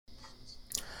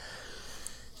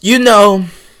You know,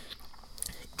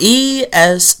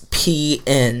 ESPN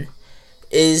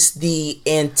is the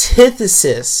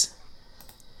antithesis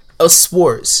of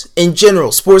sports in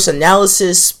general. Sports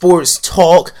analysis, sports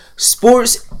talk,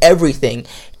 sports everything.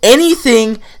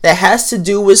 Anything that has to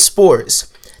do with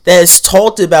sports that is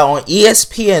talked about on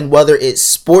ESPN, whether it's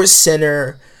Sports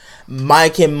Center,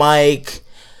 Mike and Mike,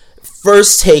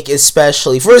 First Take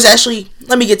especially.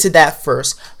 Let me get to that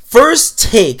first. First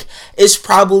Take is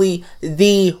probably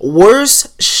the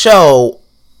worst show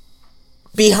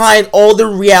behind all the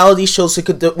reality shows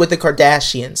with the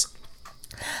Kardashians.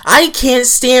 I can't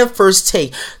stand First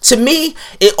Take. To me,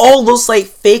 it all looks like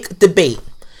fake debate.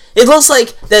 It looks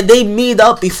like that they meet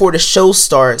up before the show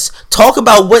starts, talk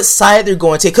about what side they're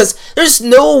going to take, because there's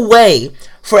no way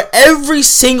for every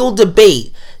single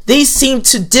debate they seem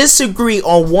to disagree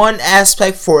on one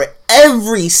aspect for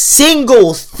every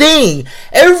single thing,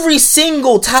 every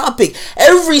single topic,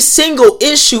 every single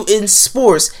issue in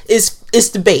sports is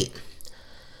debate.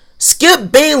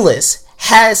 Skip Bayless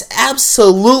has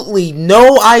absolutely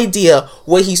no idea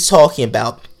what he's talking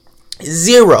about.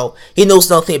 Zero. He knows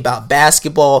nothing about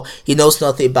basketball. He knows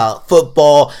nothing about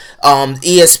football.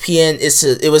 ESPN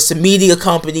it was the media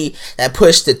company that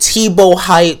pushed the Tebow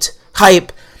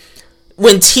hype.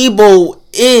 When Tebow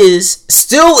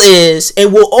still is,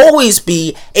 and will always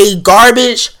be a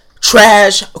garbage,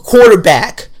 trash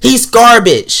quarterback. He's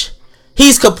garbage.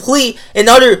 He's complete and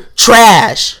utter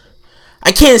trash.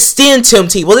 I can't stand Tim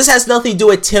Tebow. This has nothing to do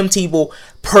with Tim Tebow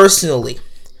personally.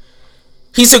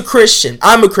 He's a Christian.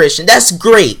 I'm a Christian. That's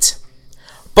great.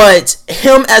 But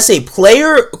him as a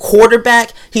player,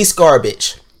 quarterback, he's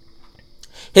garbage.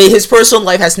 His personal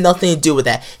life has nothing to do with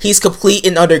that. He's complete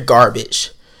and utter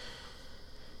garbage.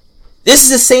 This is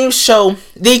the same show.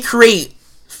 They create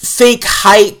fake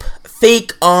hype,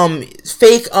 fake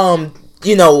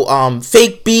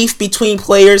beef between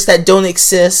players that don't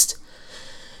exist.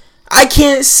 I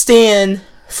can't stand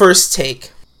First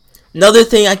Take. Another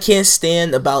thing I can't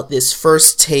stand about this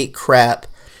First Take crap,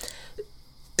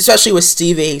 especially with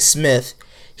Stephen A. Smith,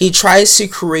 he tries to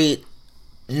create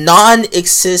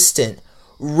non-existent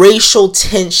racial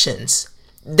tensions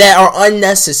that are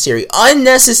unnecessary.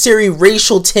 Unnecessary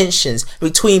racial tensions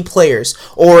between players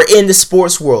or in the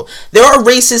sports world. There are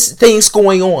racist things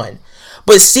going on.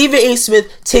 But Stephen A.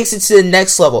 Smith takes it to the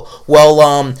next level. Well,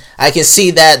 I can see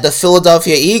that the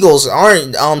Philadelphia Eagles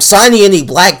aren't signing any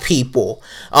black people.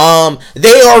 They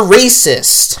are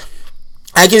racist.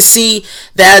 I can see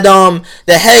that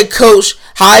the head coach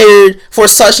hired for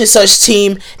such and such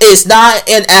team is not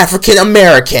an African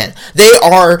American. They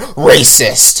are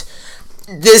racist.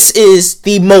 This is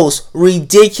the most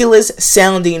ridiculous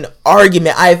sounding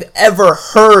argument I've ever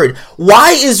heard.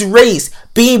 Why is race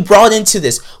being brought into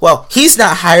this? Well, he's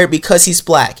not hired because he's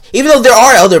black. Even though there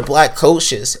are other black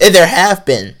coaches, and there have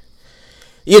been.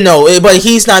 But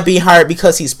he's not being hired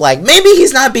because he's black. Maybe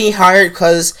he's not being hired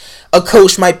because a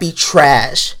coach might be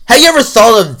trash. Have you ever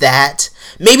thought of that?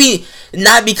 Maybe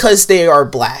not because they are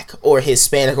black or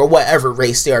Hispanic or whatever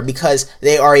race they are, because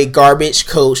they are a garbage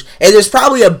coach, and there's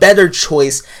probably a better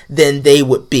choice than they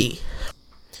would be.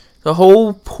 The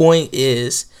whole point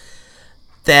is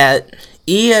that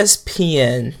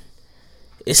ESPN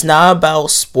is not about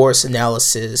sports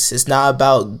analysis. It's not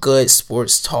about good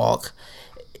sports talk.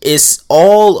 It's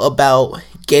all about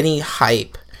getting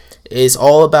hype. It's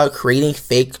all about creating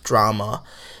fake drama.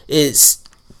 It's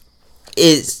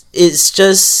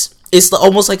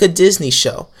almost like a Disney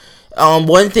show.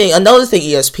 Another thing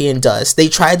ESPN does, they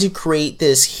try to create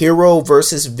this hero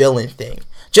versus villain thing.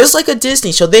 Just like a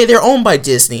Disney show. They're owned by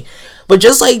Disney. But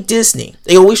just like Disney,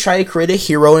 they always try to create a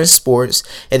hero in sports,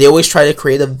 and they always try to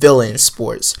create a villain in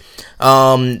sports.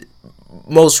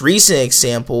 Most recent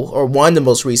example, or one of the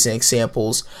most recent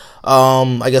examples,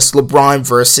 I guess LeBron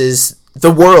versus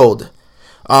the world.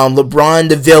 LeBron,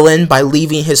 the villain, by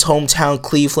leaving his hometown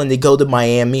Cleveland to go to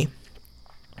Miami.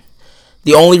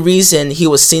 The only reason he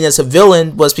was seen as a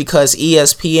villain was because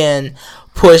ESPN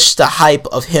pushed the hype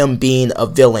of him being a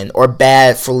villain or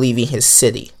bad for leaving his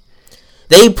city.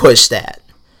 They pushed that.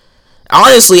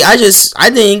 Honestly, I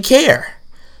didn't care.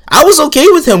 I was okay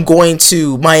with him going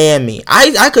to Miami.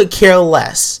 I could care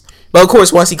less. But of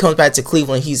course, once he comes back to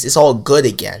Cleveland, it's all good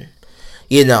again.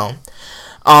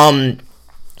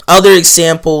 Other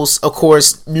examples, of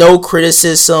course, no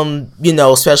criticism,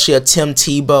 especially of Tim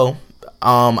Tebow.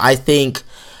 I think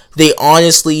they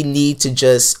honestly need to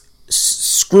just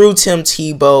screw Tim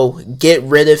Tebow, get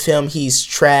rid of him. He's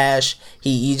trash.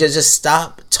 He just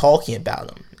stop talking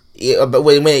about him.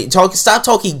 But stop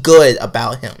talking good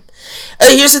about him.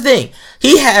 Here's the thing: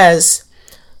 he has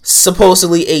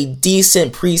supposedly a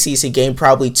decent preseason game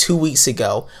probably 2 weeks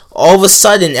ago, all of a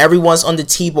sudden everyone's on the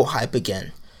Tebow hype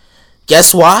again.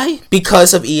 Guess why?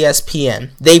 Because of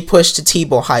ESPN. They pushed the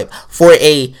Tebow hype for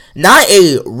not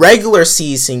a regular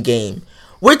season game.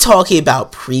 We're talking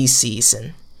about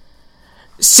preseason.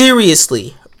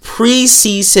 Seriously,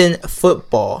 preseason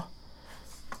football.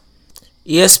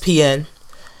 ESPN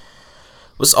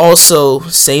was also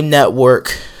same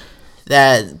network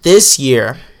that this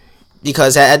year,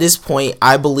 because at this point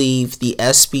I believe the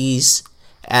ESPYs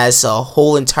as a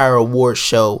whole entire award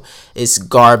show is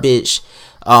garbage.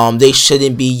 They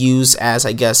shouldn't be used as,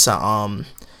 I guess,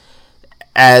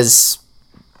 as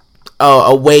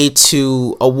a way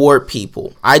to award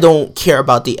people. I don't care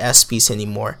about the ESPYs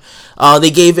anymore. They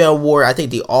gave an award, I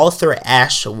think the Arthur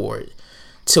Ashe Award,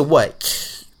 to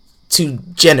what? To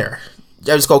Jenner.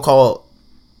 I was gonna call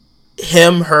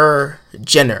him, her,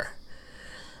 Jenner.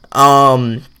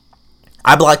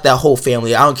 I blocked that whole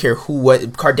family. I don't care what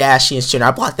Kardashians, Jenner.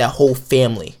 I blocked that whole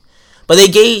family. But they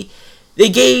gave.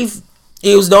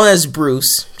 It was known as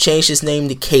Bruce. Changed his name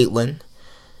to Caitlyn.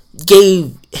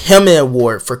 Gave him an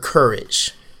award for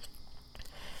courage.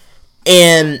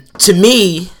 And to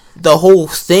me, the whole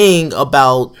thing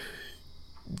about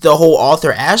the whole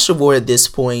Arthur Ashe Award at this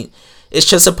point is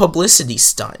just a publicity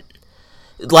stunt.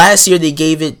 Last year they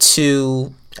gave it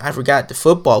to, I forgot the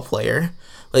football player,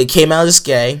 but he came out as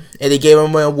gay, and they gave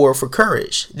him an award for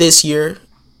courage. This year,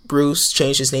 Bruce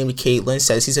changed his name to Caitlyn,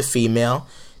 says he's a female.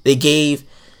 They gave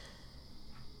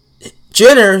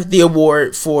Jenner the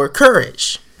award for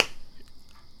courage,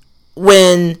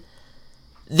 when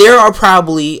there are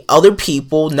probably other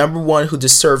people, number one, who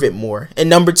deserve it more, and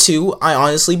number two, I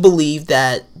honestly believe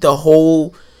that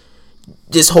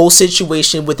this whole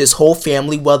situation with this whole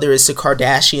family, whether it's the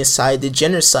Kardashian side, the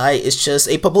Jenner side, is just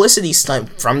a publicity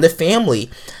stunt from the family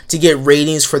to get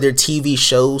ratings for their TV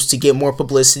shows, to get more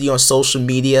publicity on social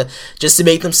media, just to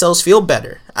make themselves feel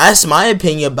better. That's my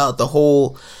opinion about that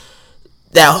whole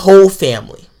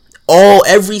family.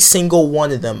 Every single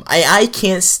one of them. I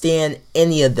can't stand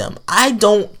any of them. I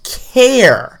don't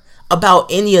care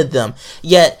about any of them.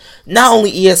 Yet, not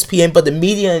only ESPN, but the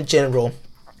media in general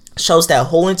shows that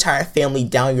whole entire family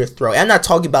down your throat. I'm not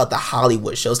talking about the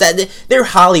Hollywood shows. They're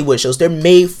Hollywood shows. They're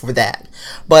made for that.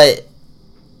 But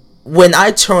when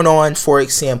I turn on, for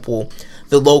example,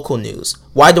 the local news,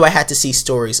 why do I have to see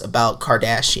stories about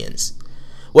Kardashians?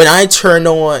 When I turn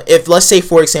on, if let's say,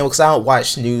 for example, because I don't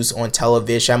watch news on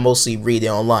television, I mostly read it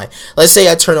online. Let's say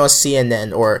I turn on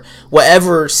CNN or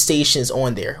whatever station's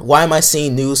on there. Why am I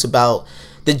seeing news about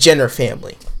the Jenner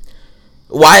family?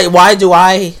 Why do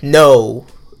I know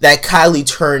that Kylie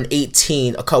turned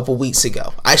 18 a couple weeks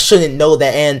ago? I shouldn't know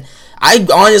that, and I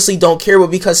honestly don't care,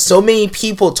 but because so many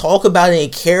people talk about it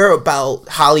and care about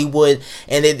Hollywood,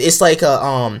 and it's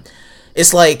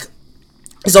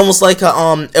almost like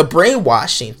a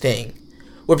brainwashing thing,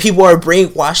 where people are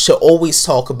brainwashed to always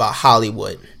talk about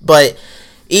Hollywood. But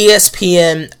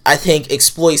ESPN, I think,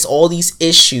 exploits all these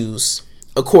issues,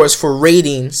 of course, for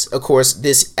ratings. Of course,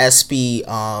 this ESPY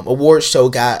award show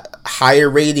got higher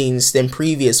ratings than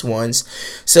previous ones.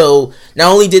 So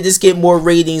not only did this get more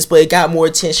ratings, but it got more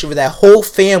attention for that whole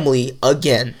family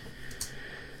again.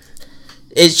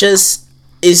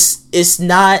 It's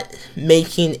not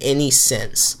making any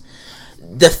sense.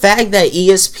 The fact that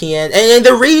ESPN, and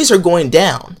the ratings are going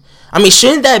down. I mean,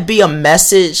 shouldn't that be a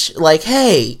message like,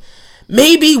 hey,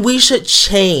 maybe we should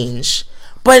change?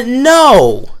 But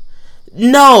no.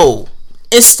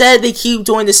 Instead, they keep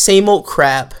doing the same old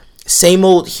crap, same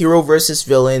old hero versus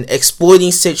villain,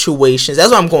 exploiting situations.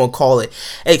 That's what I'm going to call it.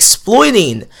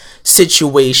 Exploiting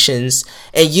situations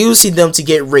and using them to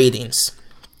get ratings.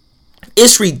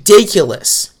 It's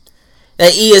ridiculous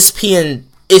that ESPN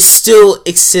is still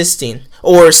existing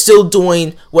or still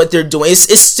doing what they're doing.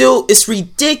 It's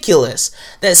ridiculous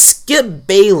that Skip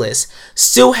Bayless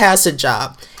still has a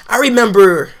job. I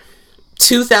remember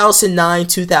 2009,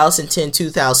 2010,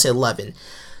 2011.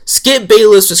 Skip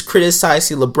Bayless was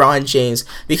criticizing LeBron James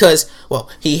because, well,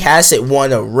 he hasn't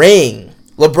won a ring.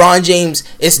 LeBron James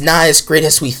is not as great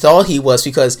as we thought he was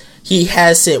because he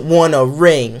hasn't won a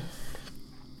ring.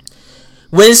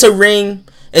 Wins a ring,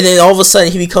 and then all of a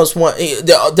sudden he becomes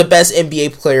the best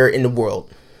NBA player in the world.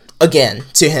 Again,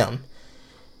 to him.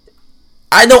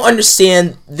 I don't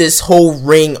understand this whole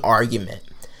ring argument.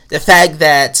 The fact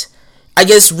that, I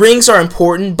guess rings are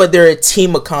important, but they're a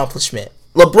team accomplishment.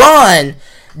 LeBron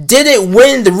didn't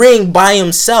win the ring by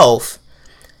himself.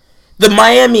 The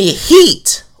Miami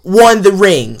Heat won the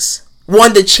rings,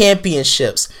 won the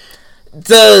championships.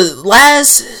 The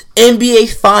last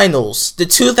NBA Finals, the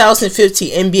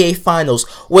 2015 NBA Finals,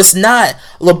 was not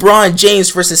LeBron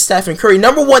James versus Stephen Curry.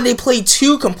 Number one, they played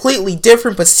two completely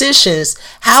different positions.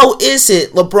 How is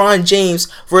it LeBron James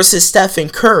versus Stephen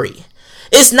Curry?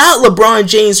 It's not LeBron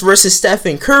James versus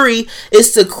Stephen Curry.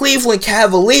 It's the Cleveland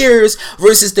Cavaliers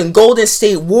versus the Golden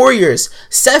State Warriors.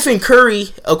 Stephen Curry,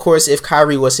 of course, if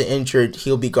Kyrie wasn't injured,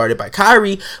 he'll be guarded by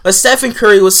Kyrie. But Stephen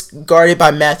Curry was guarded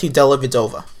by Matthew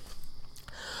Dellavedova.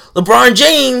 LeBron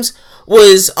James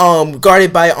was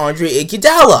guarded by Andre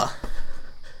Iguodala.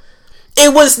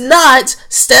 It was not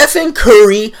Stephen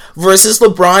Curry versus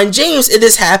LeBron James. And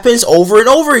this happens over and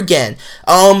over again.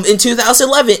 In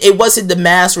 2011, it wasn't the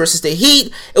Mavs versus the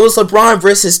Heat. It was LeBron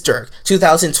versus Dirk.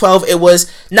 2012, it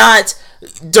was not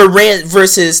Durant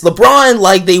versus LeBron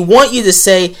like they want you to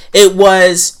say. It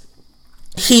was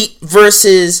Heat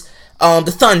versus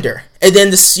the Thunder. And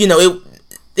then this, there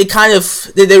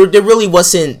really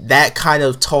wasn't that kind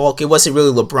of talk. It wasn't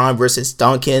really LeBron versus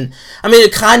Duncan. I mean,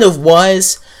 it kind of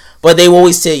was, but they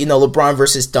always say, LeBron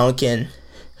versus Duncan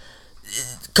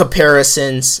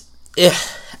comparisons.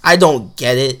 I don't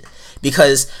get it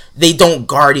because they don't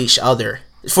guard each other.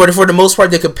 For the most part,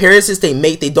 the comparisons they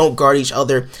make, they don't guard each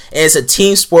other. And it's a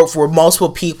team sport where multiple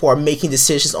people are making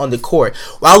decisions on the court.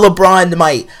 While LeBron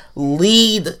might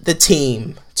lead the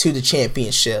team to the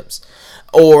championships,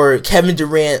 or Kevin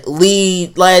Durant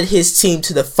led his team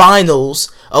to the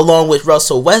finals along with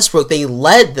Russell Westbrook. They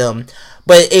led them,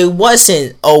 but it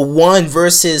wasn't a 1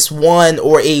 versus 1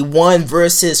 or a 1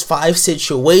 versus 5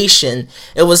 situation.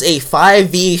 It was a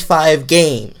 5v5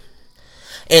 game.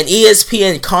 And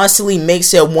ESPN constantly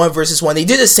makes it a 1 versus 1. They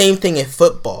do the same thing in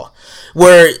football,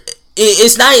 where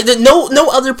it's not, no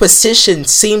other position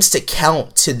seems to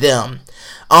count to them.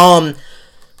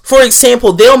 For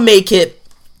example, they'll make it,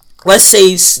 let's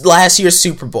say last year's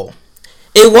Super Bowl.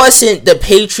 It wasn't the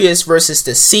Patriots versus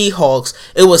the Seahawks.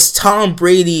 It was Tom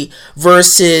Brady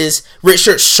versus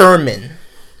Richard Sherman.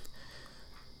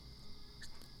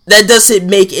 That doesn't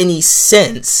make any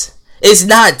sense. It's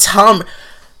not Tom.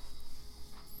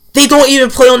 They don't even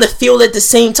play on the field at the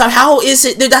same time. How is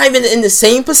it? They're not even in the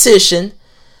same position.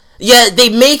 Yet they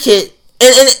make it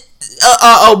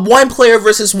a one player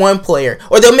versus one player,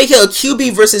 or they'll make it a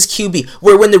QB versus QB,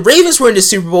 where when the Ravens were in the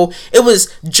Super Bowl, it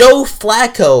was Joe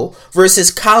Flacco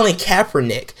versus Colin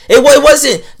Kaepernick. It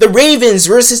wasn't the Ravens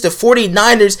versus the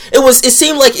 49ers. It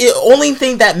seemed like the only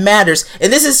thing that matters,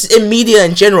 and this is in media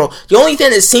in general, the only thing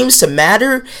that seems to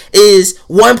matter is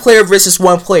one player versus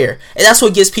one player, and that's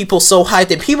what gets people so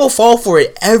hyped, and people fall for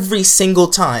it every single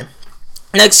time.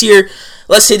 Next year,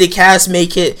 let's say the Cavs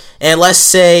make it, and let's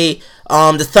say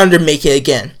the Thunder make it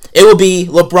again. It will be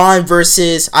LeBron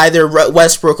versus either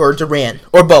Westbrook or Durant,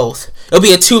 or both. It'll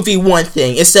be a 2v1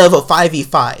 thing instead of a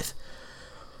 5v5.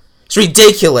 It's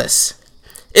ridiculous.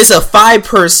 It's a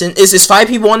 5-person, it's 5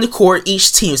 people on the court,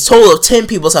 each team. It's a total of 10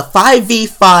 people. It's a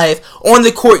 5v5 on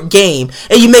the court game,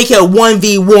 and you make it a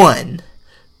 1v1.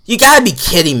 You gotta be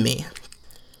kidding me.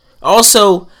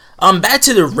 Also, back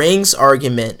to the rings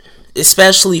argument,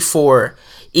 especially for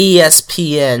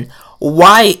ESPN.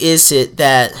 Why is it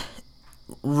that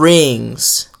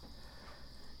rings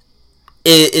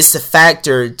is the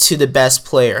factor to the best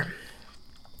player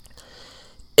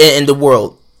in the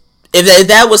world? If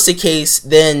that was the case,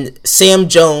 then Sam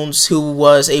Jones, who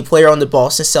was a player on the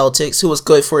Boston Celtics, who was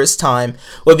good for his time,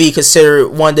 would be considered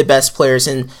one of the best players.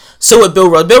 And so would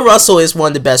Bill Russell. Bill Russell is one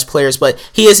of the best players, but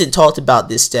he isn't talked about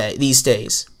these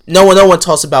days. No one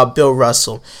talks about Bill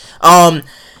Russell.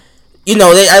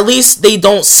 At least they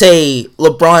don't say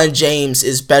LeBron James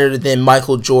is better than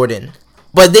Michael Jordan.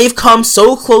 But they've come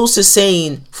so close to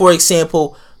saying, for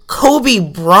example, Kobe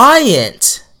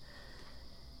Bryant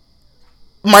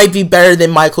might be better than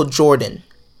Michael Jordan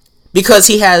because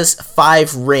he has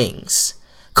 5 rings.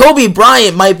 Kobe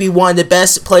Bryant might be one of the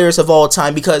best players of all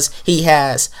time because he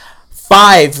has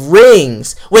 5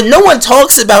 rings. When no one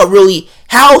talks about really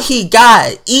how he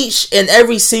got each and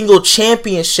every single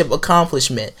championship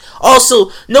accomplishment. Also,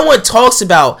 no one talks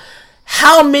about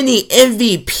how many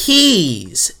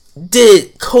MVPs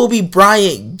did Kobe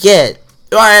Bryant get.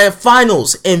 Or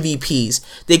finals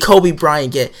MVPs did Kobe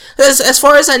Bryant get. As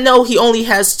far as I know, he only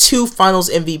has 2 finals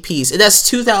MVPs. And that's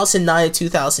 2009 and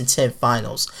 2010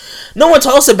 finals. No one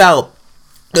talks about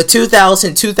the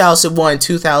 2000, 2001,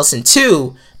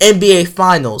 2002 NBA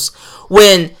finals,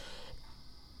 when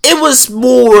it was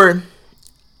more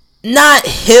not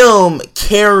him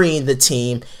carrying the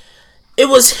team. It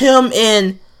was him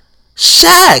and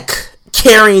Shaq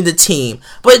carrying the team.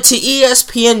 But to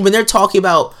ESPN, when they're talking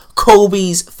about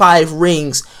Kobe's 5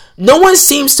 rings, no one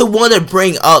seems to want to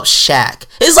bring up Shaq.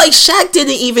 It's like Shaq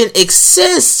didn't even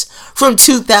exist from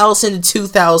 2000 to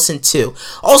 2002.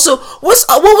 Also, what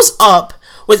was up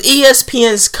with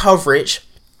ESPN's coverage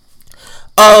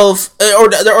of or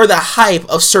the hype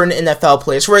of certain NFL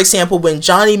players? For example, when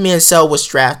Johnny Manziel was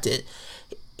drafted,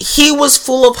 he was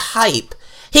full of hype.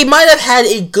 He might have had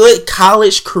a good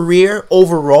college career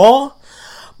overall,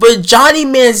 but Johnny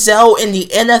Manziel in the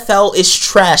NFL is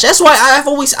trash. That's why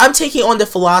I'm taking on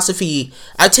this philosophy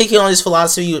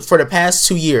for the past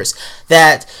 2 years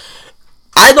that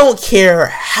I don't care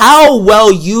how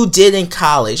well you did in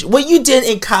college. What you did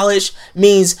in college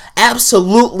means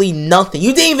absolutely nothing.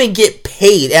 You didn't even get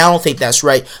paid. I don't think that's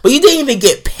right, but you didn't even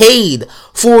get paid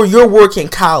for your work in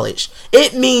college.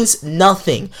 It means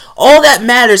nothing. All that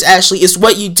matters actually is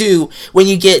what you do when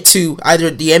you get to either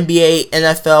the NBA,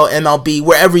 NFL, MLB,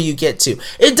 wherever you get to.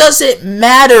 It doesn't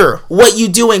matter what you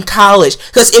do in college,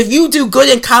 because if you do good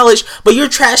in college but you're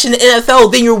trash in the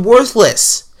NFL, then you're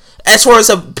worthless. As far as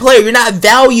a player, you're not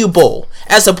valuable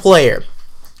as a player.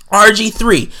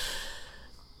 RG3,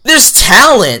 there's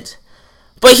talent,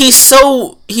 but he's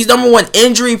number one,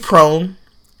 injury prone,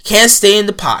 can't stay in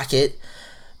the pocket.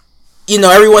 You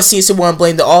know, everyone seems to want to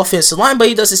blame the offensive line, but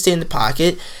he doesn't stay in the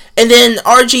pocket. And then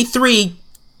RG3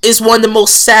 is one of the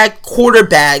most sacked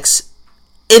quarterbacks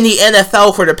in the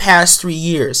NFL for the past 3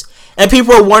 years. And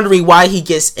people are wondering why he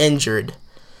gets injured.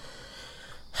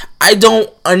 I don't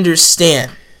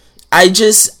understand. I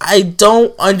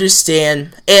don't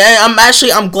understand. And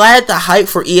I'm glad the hype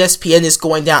for ESPN is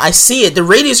going down. I see it. The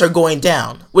ratings are going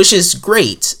down, which is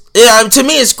great. To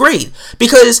me, it's great,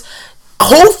 because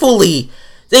hopefully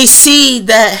they see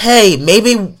that, hey,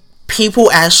 maybe people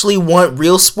actually want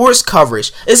real sports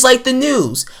coverage. It's like the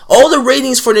news. All the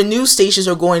ratings for the news stations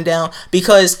are going down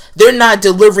because they're not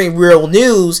delivering real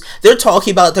news. They're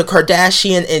talking about the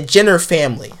Kardashian and Jenner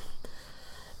family.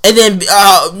 And then,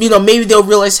 maybe they'll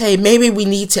realize, hey, maybe we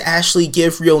need to actually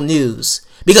give real news.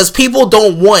 Because people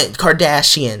don't want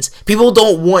Kardashians. People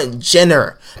don't want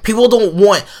Jenner. People don't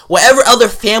want whatever other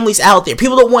families out there.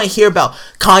 People don't want to hear about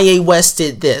Kanye West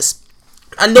did this.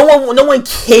 And no one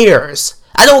cares.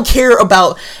 I don't care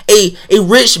about a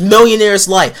rich millionaire's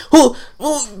life. Who,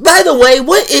 by the way,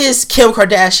 what is Kim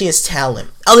Kardashian's talent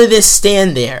other than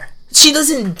stand there? She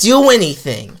doesn't do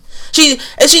anything. She's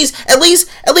at least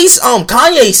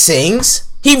Kanye sings.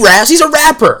 He raps. He's a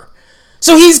rapper,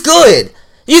 so he's good.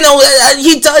 You know,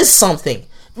 he does something.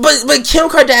 But Kim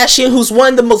Kardashian, who's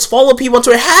one of the most followed people on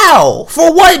Twitter, how?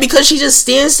 For what? Because she just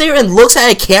stands there and looks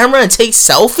at a camera and takes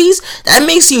selfies? That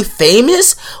makes you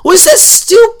famous? Well, is that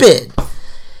stupid?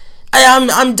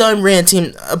 I'm done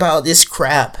ranting about this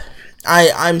crap.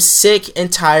 I'm sick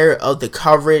and tired of the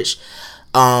coverage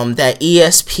that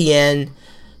ESPN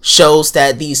shows,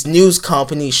 that these news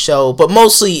companies show, but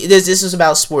mostly this is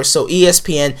about sports. So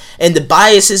ESPN and the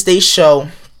biases they show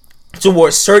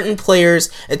towards certain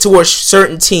players and towards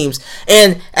certain teams.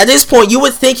 And at this point, you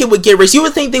would think it would get ratings. You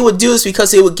would think they would do this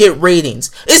because it would get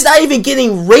ratings. It's not even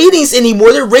getting ratings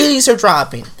anymore. Their ratings are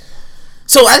dropping.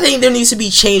 So I think there needs to be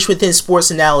change within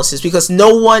sports analysis, because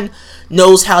no one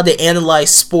knows how to analyze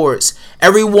sports.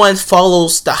 Everyone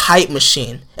follows the hype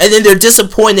machine. And then they're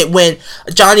disappointed when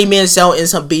Johnny Manziel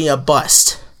ends up being a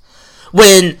bust.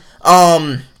 When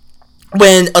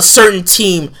a certain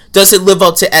team doesn't live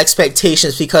up to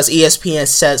expectations because ESPN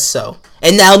says so.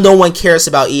 And now no one cares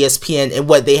about ESPN and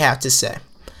what they have to say.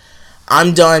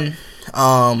 I'm done.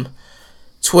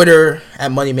 Twitter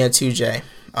at Moneyman2J.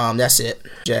 That's it.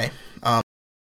 Jay.